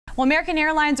Well, American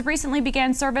Airlines recently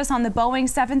began service on the Boeing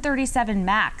 737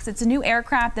 MAX. It's a new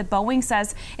aircraft that Boeing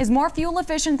says is more fuel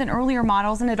efficient than earlier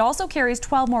models, and it also carries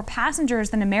 12 more passengers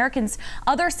than American's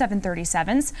other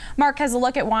 737s. Mark has a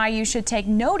look at why you should take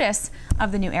notice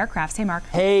of the new aircrafts. Hey, Mark.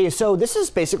 Hey, so this is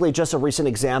basically just a recent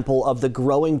example of the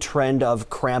growing trend of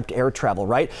cramped air travel,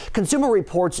 right? Consumer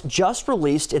Reports just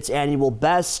released its annual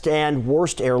best and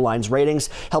worst airlines ratings,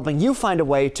 helping you find a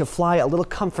way to fly a little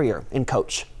comfier in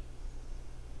coach.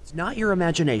 Not your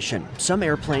imagination. Some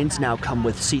airplanes now come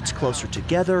with seats closer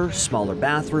together, smaller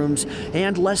bathrooms,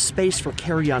 and less space for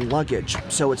carry-on luggage.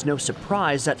 So it's no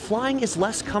surprise that flying is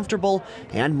less comfortable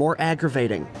and more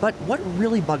aggravating. But what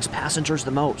really bugs passengers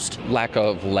the most? Lack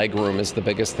of leg room is the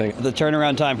biggest thing. The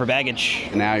turnaround time for baggage.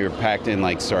 Now you're packed in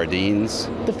like sardines.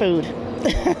 The food.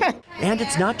 And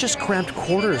it's not just cramped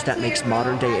quarters that makes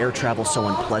modern-day air travel so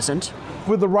unpleasant.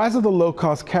 With the rise of the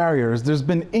low-cost carriers, there's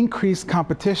been increased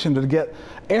competition to get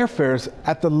airfares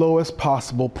at the lowest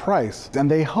possible price. And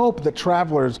they hope that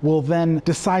travelers will then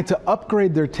decide to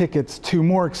upgrade their tickets to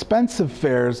more expensive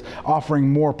fares, offering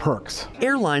more perks.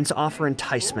 Airlines offer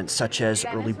enticements such as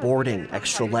early boarding,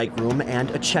 extra legroom, and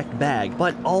a checked bag,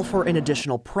 but all for an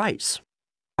additional price.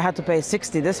 I had to pay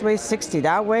 60 this way, 60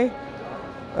 that way.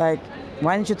 Like,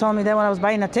 why didn't you tell me that when I was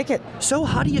buying a ticket? So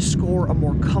how do you score a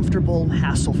more comfortable,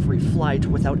 hassle-free flight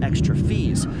without extra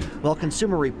fees? Well,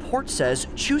 Consumer Reports says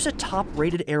choose a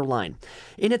top-rated airline.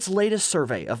 In its latest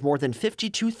survey of more than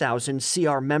 52,000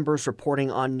 CR members reporting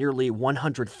on nearly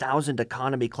 100,000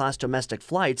 economy-class domestic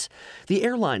flights, the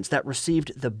airlines that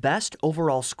received the best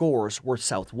overall scores were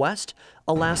Southwest,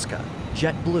 Alaska,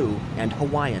 JetBlue, and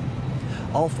Hawaiian.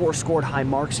 All four scored high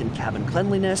marks in cabin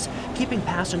cleanliness, keeping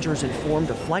passengers informed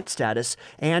of flight status,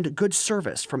 and good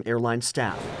service from airline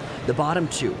staff. The bottom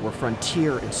two were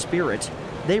Frontier and Spirit.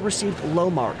 They received low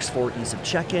marks for ease of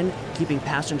check-in, keeping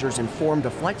passengers informed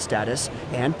of flight status,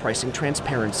 and pricing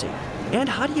transparency. And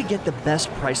how do you get the best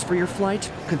price for your flight?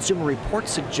 Consumer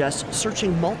Reports suggests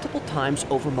searching multiple times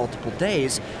over multiple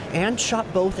days and shop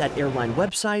both at airline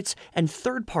websites and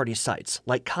third-party sites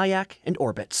like Kayak and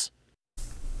Orbitz.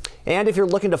 And if you're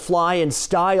looking to fly in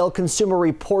style, Consumer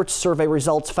Reports survey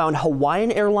results found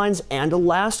Hawaiian Airlines and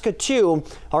Alaska, too,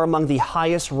 are among the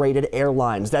highest rated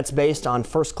airlines. That's based on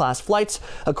first-class flights,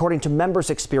 according to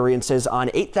members' experiences on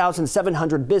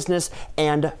 8,700 business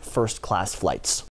and first-class flights.